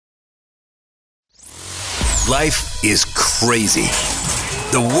Life is crazy.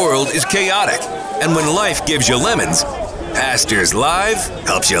 The world is chaotic. And when life gives you lemons, Pastors Live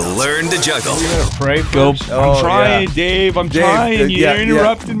helps you learn to juggle. Pray first. I'm trying, Dave. I'm trying. You're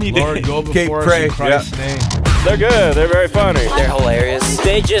interrupting me, Dave. Lord, go before us in Christ's name. They're good. They're very funny. They're hilarious.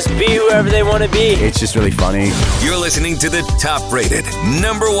 They just be whoever they want to be. It's just really funny. You're listening to the top-rated,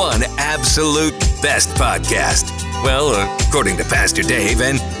 #1 absolute best podcast. Well, according to Pastor Dave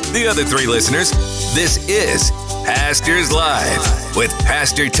and the other 3 listeners, this is Pastors Live with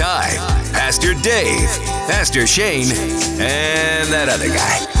Pastor Ty, Pastor Dave, Pastor Shane, and that other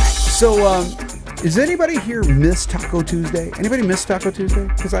guy. So, is anybody here miss Taco Tuesday? Anybody miss Taco Tuesday?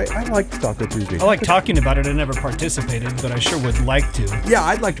 Because I like Taco Tuesday. I like talking about it. I never participated, but I sure would like to. Yeah,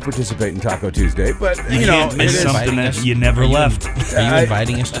 I'd like to participate in Taco Tuesday, but You can't miss something if you never left. Are you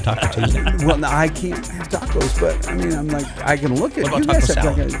inviting us to Taco Tuesday? Well, no, I can't have tacos, but I mean, I'm like, I can look at What you about guys taco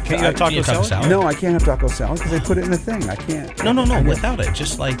have salad? taco. Can you have taco salad? No, I can't have taco salad because they put it in the thing. I can't. No, without it.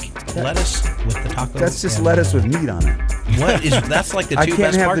 Just like lettuce with the taco. That's just lettuce with meat on it. What is that's like the I two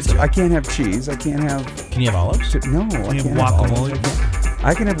can't best have parts of I it. can't have cheese. I can't have. Can you have olives? No, I Can you can't have have guacamole? olives.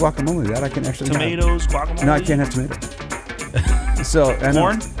 I can have guacamole. That I can actually Tomatoes, guacamole? have. No, I can't have tomatoes. So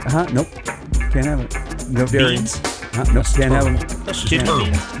Corn? Nope. Can't have it. No dairy. Beans? Nope. Can't have them. That's just Kidney terrible.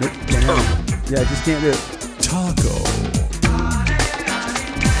 beans? Nope. Can't have them. Yeah, I just can't do it. Taco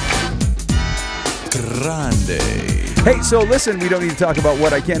Grande. Hey, so listen, we don't need to talk about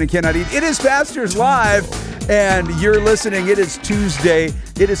what I can and cannot eat. It is Pastors Live, and you're listening. It is Tuesday.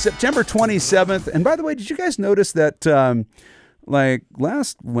 It is September 27th. And by the way, did you guys notice that, like,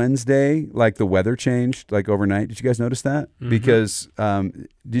 last Wednesday, like, the weather changed, like, overnight? Did you guys notice that? Mm-hmm. Because,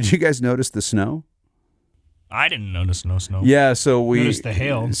 did you guys notice the snow? I didn't notice no snow. Yeah, so we Noticed the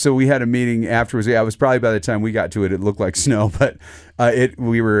hail. So we had a meeting afterwards. Yeah, it was probably by the time we got to it, it looked like snow. But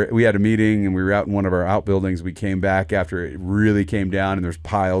we had a meeting and we were out in one of our outbuildings. We came back after it really came down, and there's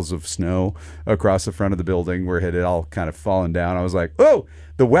piles of snow across the front of the building where it had all kind of fallen down. I was like, oh,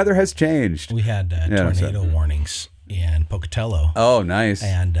 the weather has changed. We had tornado warnings in Pocatello. Oh, nice.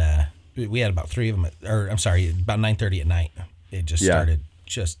 And we had about 3 of them. About 9:30 at night. It just started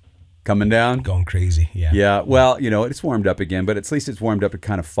Coming down. going crazy. Yeah. Yeah, well, it's warmed up again, but at least it's warmed up to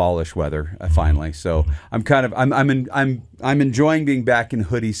kind of fallish weather finally. So I'm enjoying being back in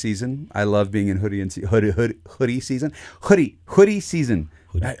hoodie season. I love being in hoodie season. Hoodie season.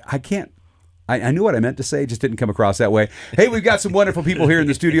 I can't. I knew what I meant to say, just didn't come across that way. Hey, we've got some wonderful people here in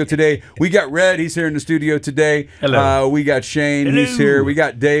the studio today. We got Red, he's here in the studio today. Hello. We got Shane, Hello. he's here. We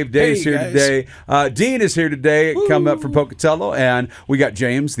got Dave, Dave's here guys. today. Dean is here today, coming up from Pocatello. And we got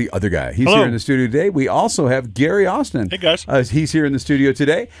James, the other guy. He's here in the studio today. We also have Gary Austin. Hey, guys. He's here in the studio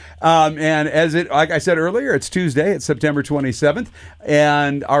today. And like I said earlier, it's Tuesday. It's September 27th.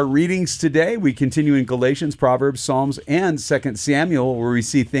 And our readings today, we continue in Galatians, Proverbs, Psalms, and 2 Samuel, where we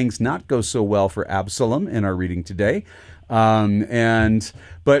see things not go so well for Absalom in our reading today.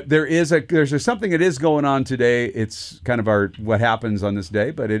 But there's something that is going on today. It's kind of what happens on this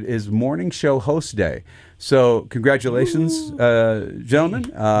day, but it is morning show host day. So congratulations,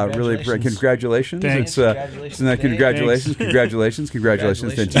 gentlemen. Really, congratulations. Thanks. Congratulations, and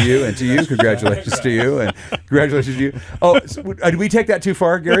to you, congratulations to you, and congratulations to you. Oh, did we take that too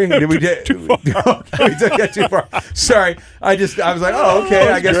far, Gary? Did we too far? Okay, we took that too far. Sorry, I was like, oh, okay.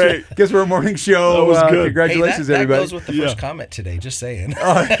 I guess we're a morning show. That was good. Congratulations, that everybody. goes with the first comment today. Just saying.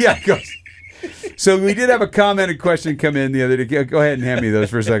 Yeah, it goes. So we did have a comment and question come in the other day. Go ahead and hand me those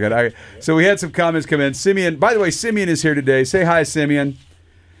for a second. So we had some comments come in. Simeon, by the way, Simeon is here today. Say hi, Simeon.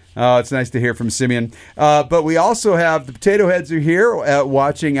 Oh, it's nice to hear from Simeon. But we also have the Potato Heads are here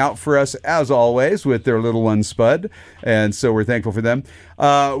watching out for us, as always, with their little one, Spud. And so we're thankful for them.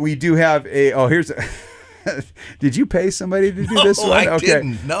 We do have here's a... Did you pay somebody to do this one? I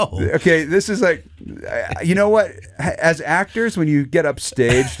didn't. No. Okay, this is like, you know what? As actors, when you get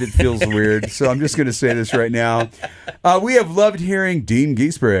upstaged, it feels weird. So I'm just going to say this right now. We have loved hearing Dean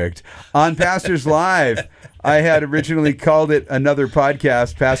Giesbrecht on Pastors Live. I had originally called it another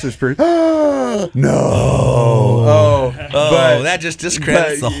podcast, Pastors Per. No. But that just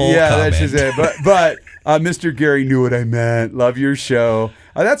discredits the whole yeah, comment. that's just it. But Mr. Gary knew what I meant. Love your show.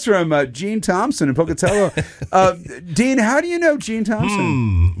 That's from Jean Thompson in Pocatello. Dean, how do you know Jean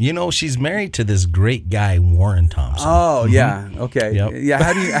Thompson? She's married to this great guy, Warren Thompson. Oh, yeah. Okay. Yep. Yeah.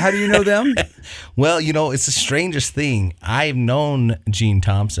 How do you know them? Well, it's the strangest thing. I've known Jean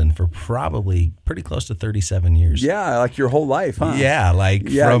Thompson for probably pretty close to 37 years. Yeah, like your whole life, huh? Yeah,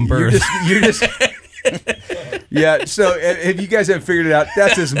 from birth. You're just Yeah, so if you guys haven't figured it out,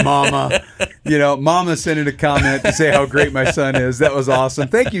 that's his mama. Mama sent in a comment to say how great my son is. That was awesome.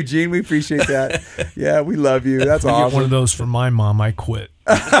 Thank you, Gene. We appreciate that. Yeah, we love you. That's awesome. Get one of those for my mom. I quit.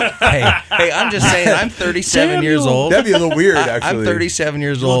 Hey, I'm just saying, I'm 37 years old. That'd be a little weird, actually. I'm 37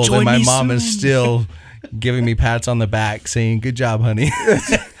 years old, and my mom is still giving me pats on the back, saying, "Good job, honey."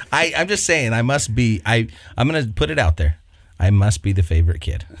 I'm just saying, I'm going to put it out there. I must be the favorite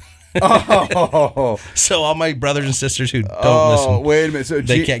kid. Oh. So all my brothers and sisters who don't listen, wait a minute. So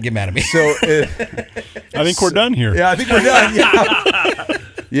they can't get mad at me. So I think we're done here. Yeah, I think we're done. Yeah.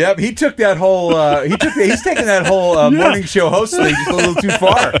 Yep, he took that whole. He's taking that whole morning show host thing just a little too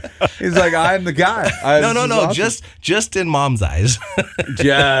far. He's like, I'm the guy. No, awesome. just in mom's eyes.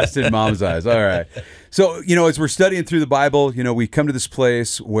 Just in mom's eyes. All right. So as we're studying through the Bible, we come to this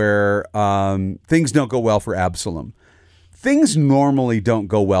place where things don't go well for Absalom. Things normally don't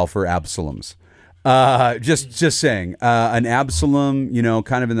go well for Absaloms. Just saying, an Absalom,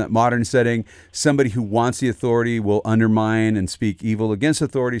 kind of in that modern setting, somebody who wants the authority will undermine and speak evil against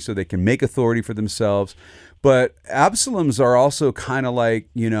authority so they can make authority for themselves. But Absaloms are also kind of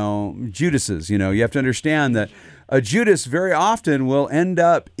like, Judases. You have to understand that a Judas very often will end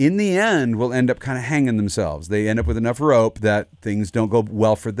up kind of hanging themselves. They end up with enough rope that things don't go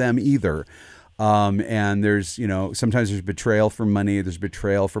well for them either. And there's, sometimes there's betrayal for money, there's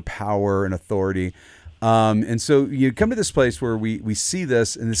betrayal for power and authority. And so you come to this place where we see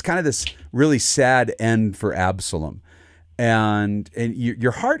this, and it's kind of this really sad end for Absalom. And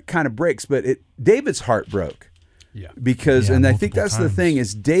your heart kind of breaks, but David's heart broke. Yeah. Because, and I think that's the thing,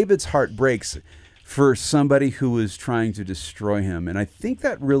 is David's heart breaks for somebody who was trying to destroy him. And I think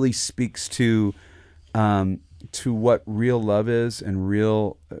that really speaks to what real love is and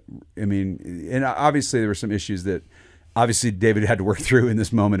and obviously there were some issues that obviously David had to work through in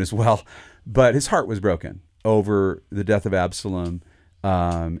this moment as well, but his heart was broken over the death of Absalom.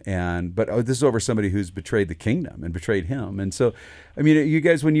 But this is over somebody who's betrayed the kingdom and betrayed him. And so, you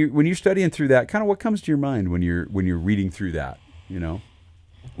guys, when you're studying through that, kind of what comes to your mind when you're reading through that,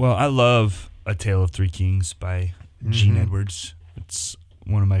 Well, I love A Tale of Three Kings by Gene Edwards. It's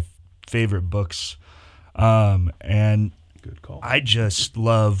one of my favorite books. And good call. I just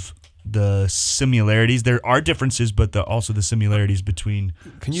love the similarities. There are differences, but also the similarities between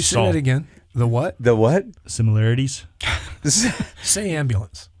Can you Saul. say that again? The what? The what? Similarities. Say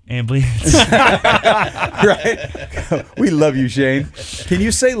ambulance. Ambulance. Right. We love you, Shane. Can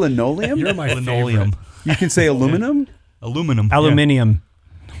you say linoleum? You're my linoleum. favorite. You can say aluminum? Aluminum. Aluminium.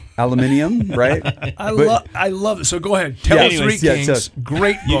 Aluminium, right? I love it. So go ahead. Tell Three Kings.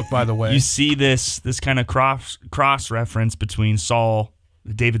 Great book, by the way. You see this kind of cross reference between Saul,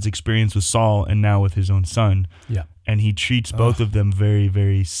 David's experience with Saul, and now with his own son. Yeah. And he treats both of them very,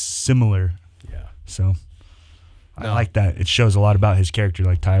 very similar. Yeah. So I like that. It shows a lot about his character,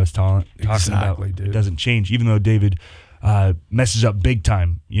 like Ty was talking about. Dude. It doesn't change, even though David messes up big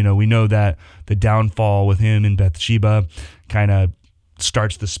time. We know that the downfall with him in Bathsheba kind of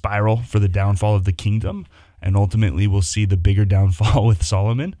starts the spiral for the downfall of the kingdom, and ultimately we'll see the bigger downfall with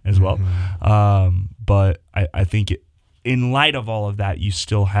Solomon as well. But I think in light of all of that, you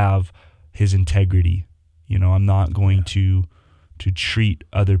still have his integrity. I'm not going to treat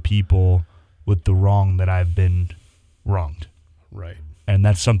other people with the wrong that I've been wronged. Right. And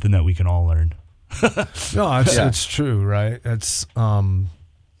that's something that we can all learn. No, it's true, right? It's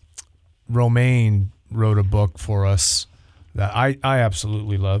Romaine wrote a book for us that I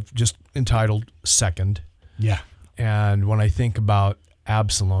absolutely love, just entitled Second. Yeah. And when I think about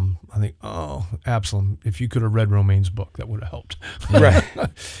Absalom, I think, Absalom, if you could have read Romaine's book, that would have helped. Right.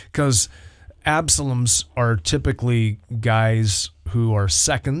 Because Absaloms are typically guys who are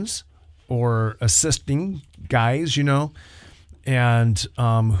seconds or assisting guys, and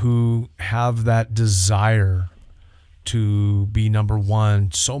who have that desire to be number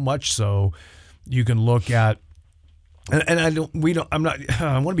one, so much so you can look at, and I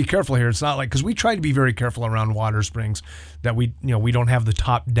want to be careful here. It's not like, because we try to be very careful around Watersprings that we don't have the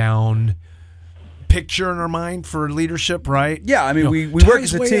top down picture in our mind for leadership, right? Yeah, we work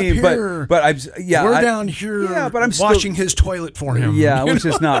as a team, but we're down here. Yeah, but I'm washing his toilet for him. Yeah, which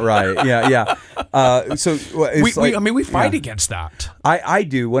is not right. Yeah. So we fight against that. I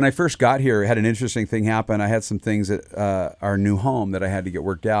do. When I first got here, I had an interesting thing happen. I had some things at our new home that I had to get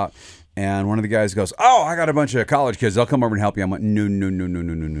worked out. And one of the guys goes, I got a bunch of college kids. They'll come over and help you. I'm like, no.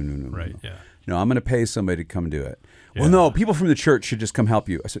 Right, yeah. No, I'm going to pay somebody to come do it. Yeah. Well, no, people from the church should just come help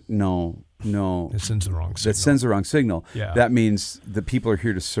you. I said, no. It sends the wrong signal. That sends the wrong signal. Yeah. That means the people are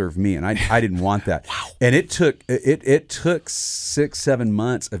here to serve me, and I didn't want that. Wow. And it took 6-7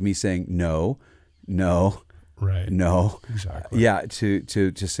 months of me saying no. Right. No. Exactly. Yeah.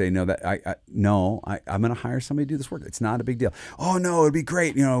 To say no, that I'm going to hire somebody to do this work. It's not a big deal. Oh no, it'd be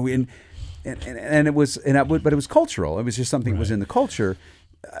great. And it was, but it was cultural. It was just something that was in the culture.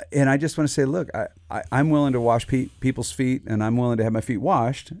 And I just want to say, look, I'm willing to wash people's feet, and I'm willing to have my feet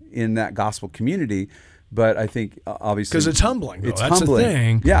washed in that gospel community. But I think obviously because it's humbling. That's humbling. The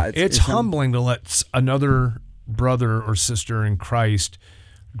thing. Yeah, it's humbling to let another brother or sister in Christ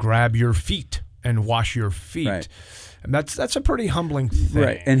grab your feet and wash your feet. Right. And that's a pretty humbling thing.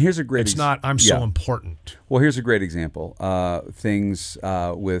 Right. And here's a great It's not, I'm so important. Well, here's a great example. Things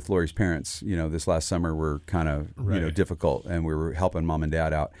with Lori's parents, this last summer were kind of, difficult, and we were helping mom and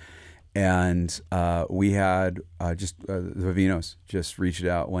dad out. And we had the Vivinos just reached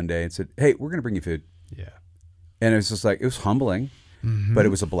out one day and said, hey, we're going to bring you food. Yeah. And it was just it was humbling, but it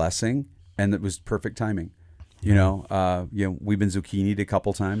was a blessing, and it was perfect timing. We've been zucchini'd a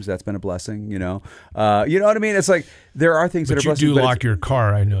couple times. That's been a blessing. You know what I mean? It's like there are things that are blessings. You do lock your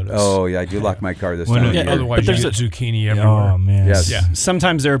car, I noticed. Oh yeah, I do lock my car this time. Yeah, otherwise, but you there's get zucchini everywhere. Oh man. Yes. Yeah.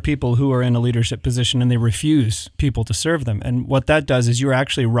 Sometimes there are people who are in a leadership position and they refuse people to serve them, and what that does is you're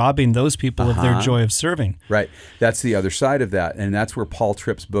actually robbing those people of their joy of serving. Right. That's the other side of that, and that's where Paul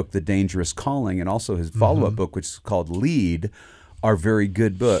Tripp's book, The Dangerous Calling, and also his follow-up book, which is called Lead, are very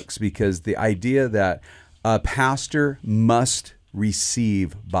good books, because the idea that a pastor must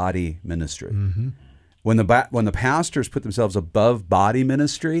receive body ministry. When the pastors put themselves above body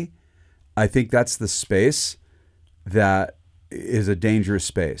ministry, I think that's the space that is a dangerous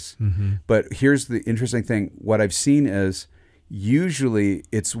space. But here's the interesting thing. What I've seen is usually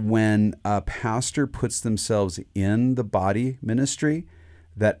it's when a pastor puts themselves in the body ministry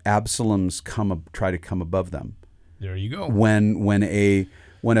that Absaloms try to come above them. There you go. When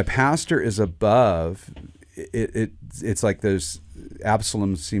a pastor is above, it's like those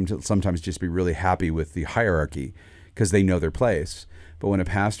Absaloms seem to sometimes just be really happy with the hierarchy because they know their place. But when a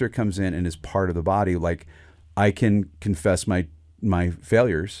pastor comes in and is part of the body, like I can confess my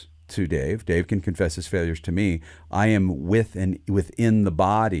failures to Dave. Dave can confess his failures to me. I am within the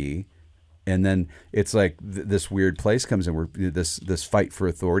body. And then it's like this weird place comes in where this fight for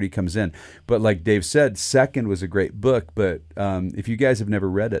authority comes in. But like Dave said, Second was a great book. But if you guys have never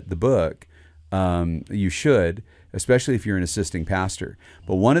read the book, you should, especially if you're an assisting pastor.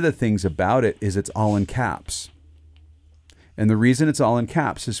 But one of the things about it is it's all in caps. And the reason it's all in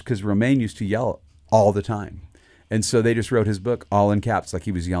caps is because Romain used to yell all the time. And so they just wrote his book all in caps, like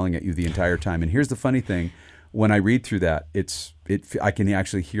he was yelling at you the entire time. And here's the funny thing. When I read through that, I can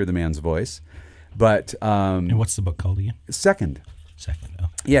actually hear the man's voice. But and what's the book called again? Second. Oh.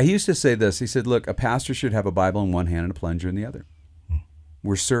 Yeah, he used to say this. He said, look, a pastor should have a Bible in one hand and a plunger in the other.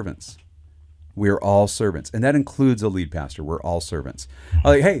 We're servants. We're all servants. And that includes a lead pastor. We're all servants.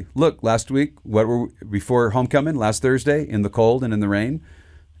 Like, hey, look, last week, before homecoming, last Thursday, in the cold and in the rain,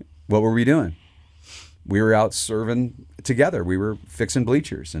 what were we doing? We were out serving together. We were fixing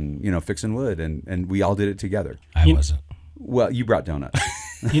bleachers and fixing wood, and we all did it together. I wasn't. Well, you brought donuts.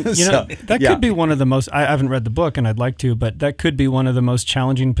 That could be one of the most. I haven't read the book, and I'd like to, but that could be one of the most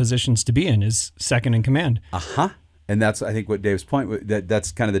challenging positions to be in. Is second in command. And that's, I think, what Dave's point.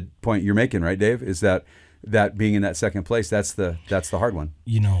 That's kind of the point you're making, right, Dave? Is that being in that second place? That's the hard one.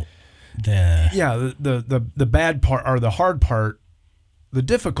 The bad part or the hard part, the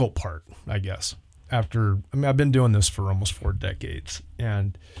difficult part, I guess. I've been doing this for almost 4 decades,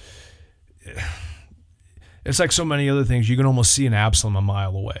 and it's like so many other things. You can almost see an Absalom a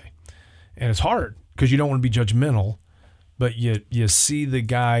mile away, and it's hard because you don't want to be judgmental, but you see the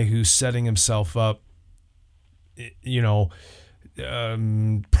guy who's setting himself up,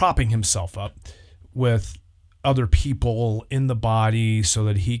 propping himself up with other people in the body so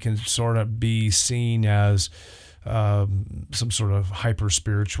that he can sort of be seen as some sort of hyper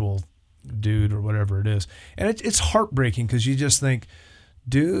spiritual dude or whatever it is. And it's heartbreaking because you just think,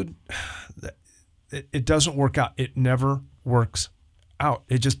 dude, it doesn't work out. It never works out.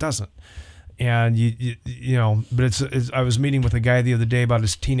 It just doesn't. And but I was meeting with a guy the other day about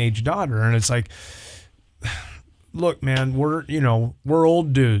his teenage daughter, and it's like, look, man, we're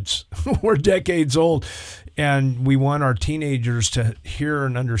old dudes. We're decades old, and we want our teenagers to hear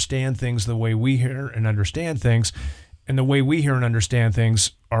and understand things the way we hear and understand things. And the way we hear and understand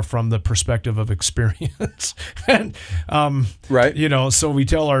things are from the perspective of experience. And, right. So we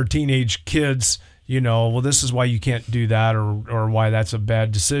tell our teenage kids, well, this is why you can't do that, or why that's a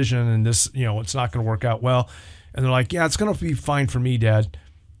bad decision. And this, it's not going to work out well. And they're like, yeah, it's going to be fine for me, Dad.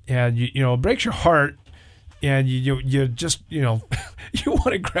 And, it breaks your heart. And you just, you want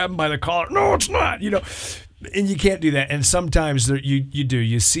to grab him by the collar. No, it's not, And you can't do that. And sometimes you do.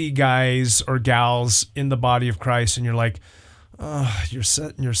 You see guys or gals in the body of Christ, and you're like, oh, you're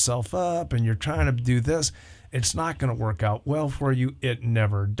setting yourself up, and you're trying to do this. It's not going to work out well for you. It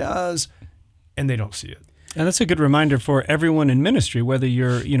never does. And they don't see it. And that's a good reminder for everyone in ministry, whether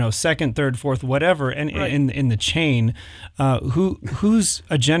you're, second, third, fourth, whatever, and in the chain, whose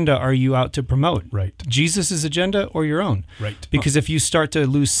agenda are you out to promote? Right. Jesus' agenda or your own? Right. Because if you start to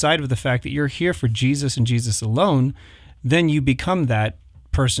lose sight of the fact that you're here for Jesus and Jesus alone, then you become that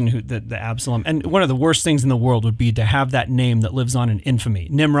person the Absalom. And one of the worst things in the world would be to have that name that lives on in infamy.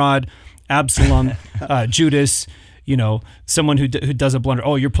 Nimrod, Absalom, Judas. Someone who does a blunder.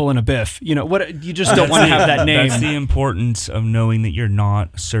 Oh, you're pulling a Biff. What? You just don't want to have that name. That's the importance of knowing that you're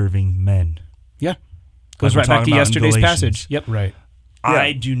not serving men. Yeah, goes right back to yesterday's passage. Yep, right.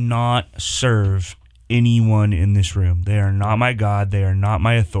 I do not serve anyone in this room. They are not my God. They are not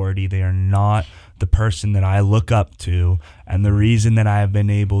my authority. They are not the person that I look up to. And the reason that I have been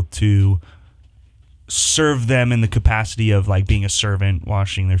able to serve them in the capacity of like being a servant,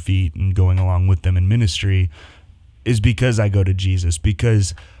 washing their feet and going along with them in ministry is because I go to Jesus.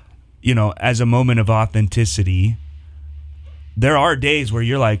 Because, as a moment of authenticity, there are days where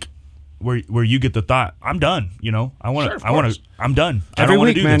you're like, where you get the thought, I'm done. I'm done. I Every don't want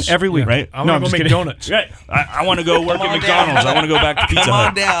week, to do man. this. Every week, right? I want to go make donuts. Right. I want to go work at McDonald's. I want to go back to Pizza Come on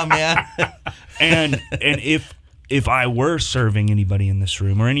Hut. down, man. And if I were serving anybody in this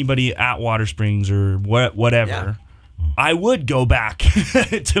room or anybody at Watersprings or whatever, I would go back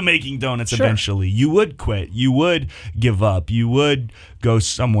to making donuts eventually. You would quit. You would give up. You would go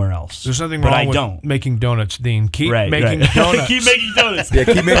somewhere else. There's nothing but wrong I with don't. making donuts, Dean. Keep making right. donuts. Keep making donuts. Yeah,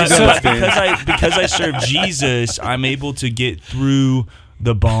 keep making donuts, Dean. Because I serve Jesus, I'm able to get through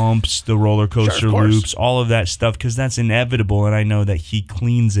the bumps, the roller coaster loops, all of that stuff, because that's inevitable, and I know that He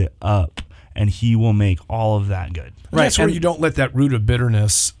cleans it up, and He will make all of that good. Right. That's where you don't let that root of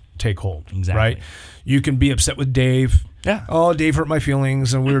bitterness take hold. Exactly. Right? You can be upset with Dave. Yeah. Oh, Dave hurt my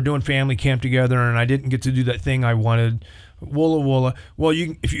feelings, and we were doing family camp together, and I didn't get to do that thing I wanted. Woola. Well,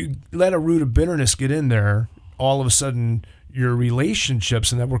 if you let a root of bitterness get in there, all of a sudden your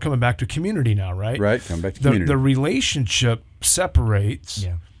relationships, and that we're coming back to community now, right? Right, come back to community. The relationship separates.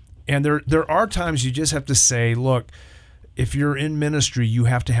 Yeah. And there are times you just have to say, look, if you're in ministry, you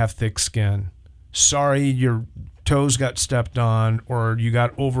have to have thick skin. Sorry, your toes got stepped on or you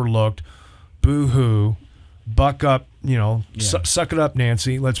got overlooked. Boo-hoo. Buck up, suck it up,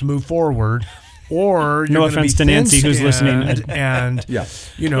 Nancy. Let's move forward. Or you're no offense to Nancy who's listening, and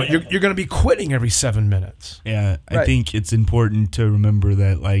you're going to be quitting every 7 minutes. Yeah, I think it's important to remember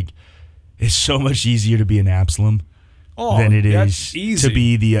that it's so much easier to be an Absalom than it is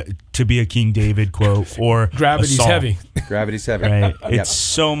to be a King David quote or gravity's a Saul. heavy. Gravity's heavy. Right? It's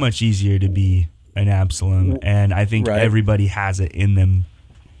so much easier to be an Absalom, and I think everybody has it in them.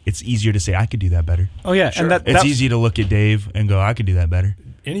 It's easier to say, I could do that better. Oh, yeah. Sure. And it's easy to look at Dave and go, I could do that better.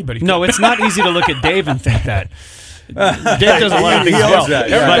 Anybody No, could. it's not easy to look at Dave and think that. Dave does a lot of things well.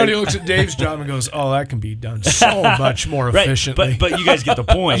 Everybody looks at Dave's job and goes, oh, that can be done so much more efficiently. But you guys get the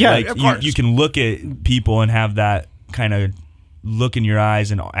point. Yeah, of course. You can look at people and have that kind of look in your eyes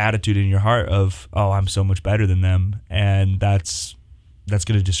and attitude in your heart of, oh, I'm so much better than them. And that's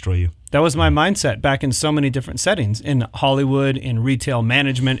going to destroy you. That was my mindset back in so many different settings, in Hollywood, in retail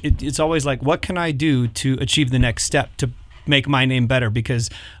management. It's always like, what can I do to achieve the next step to make my name better because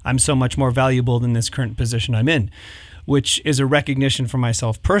I'm so much more valuable than this current position I'm in, which is a recognition for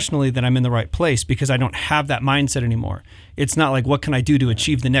myself personally that I'm in the right place because I don't have that mindset anymore. It's not like, what can I do to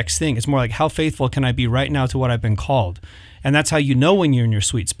achieve the next thing? It's more like, how faithful can I be right now to what I've been called? And that's how you know when you're in your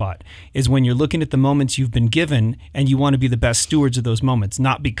sweet spot, is when you're looking at the moments you've been given and you want to be the best stewards of those moments,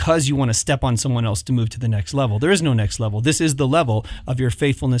 not because you want to step on someone else to move to the next level. There is no next level. This is the level of your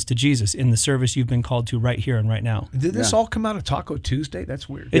faithfulness to Jesus in the service you've been called to right here and right now. Did this all come out of Taco Tuesday? That's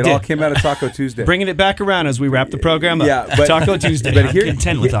weird. It all came out of Taco Tuesday. Bringing it back around as we wrap the program up. Yeah, but, Taco Tuesday. But here,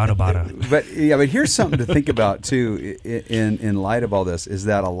 content with Autobata. But here's something to think about too. In light of all this, is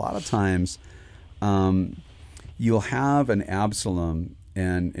that a lot of times, you'll have an Absalom,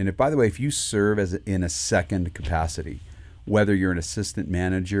 and if, by the way, if you serve in a second capacity, whether you're an assistant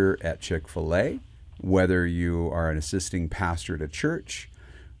manager at Chick-fil-A, whether you are an assisting pastor at a church,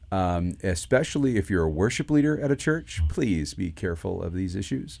 especially if you're a worship leader at a church, please be careful of these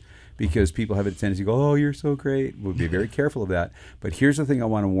issues, because people have a tendency to go, oh, you're so great. We'll be very careful of that. But here's the thing I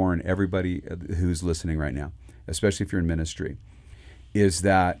want to warn everybody who's listening right now, especially if you're in ministry, is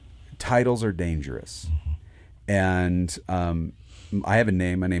that titles are dangerous. And I have a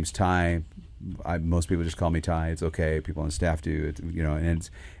name. My name's Ty. most people just call me Ty. It's okay. People on staff do.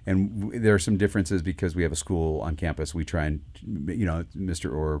 And there are some differences because we have a school on campus. We try and,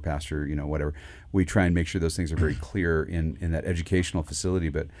 Mr. or Pastor, whatever. We try and make sure those things are very clear in that educational facility.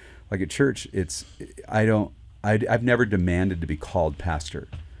 But like at church, I've never demanded to be called pastor.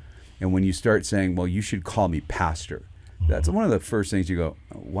 And when you start saying, well, you should call me pastor, that's one of the first things you go,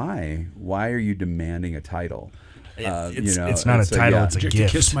 why? Why are you demanding a title? It's not a title, it's a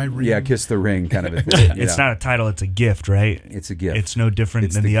gift. Kiss my ring. Yeah, kiss the ring kind of a thing. It's not a title, it's a gift, right? It's a gift. It's no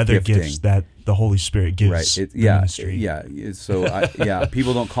different than the other gifting. gifts that the Holy Spirit gives the ministry. Yeah. So,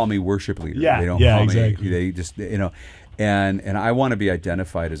 people don't call me worship leader. Yeah, they don't call me. They just, and I want to be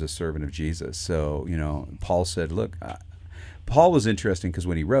identified as a servant of Jesus. So, Paul said, look, Paul was interesting because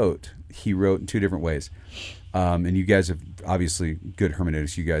when he wrote in two different ways. And you guys have obviously good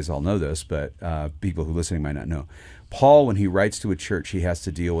hermeneutics. You guys all know this, but people who are listening might not know. Paul, when he writes to a church, he has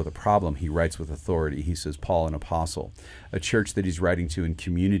to deal with a problem. He writes with authority. He says, Paul, an apostle. A church that he's writing to in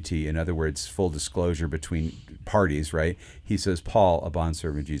community, in other words, full disclosure between parties, right? He says, Paul, a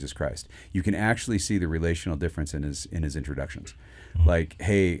bondservant of Jesus Christ. You can actually see the relational difference in his introductions. Like,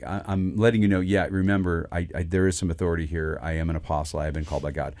 hey, I'm letting you know, remember, there is some authority here. I am an apostle. I have been called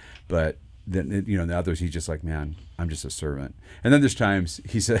by God. But then, the others, he's just like, man, I'm just a servant. And then there's times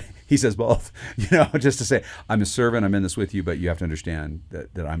he says both, just to say, I'm a servant, I'm in this with you, but you have to understand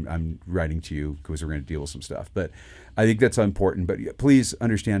that I'm writing to you because we're going to deal with some stuff. But I think that's important. But please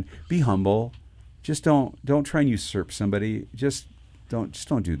understand, be humble. Just don't try and usurp somebody. Just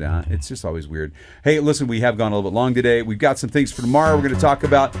don't do that. It's just always weird. Hey, listen, we have gone a little bit long today. We've got some things for tomorrow we're going to talk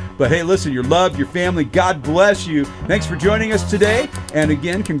about. But hey, listen, you're loved, your family, God bless you. Thanks for joining us today. And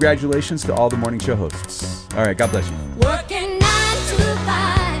again, congratulations to all the morning show hosts. All right, God bless you. Working 9 to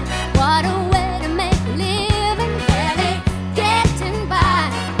 5, what a way to make a living. Barely getting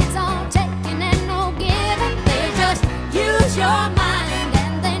by. It's all taking and no giving. They just use your mind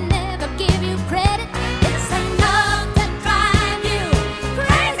and they never give you credit. It's enough to drive you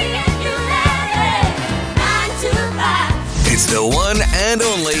crazy if you let it. 9 to 5. It's the one and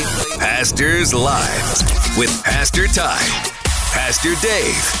only Pastors Live with Pastor Ty, Pastor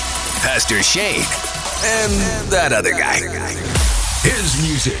Dave, Pastor Shane, and that other guy. His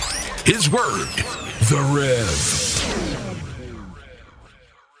music, his word, The Rev.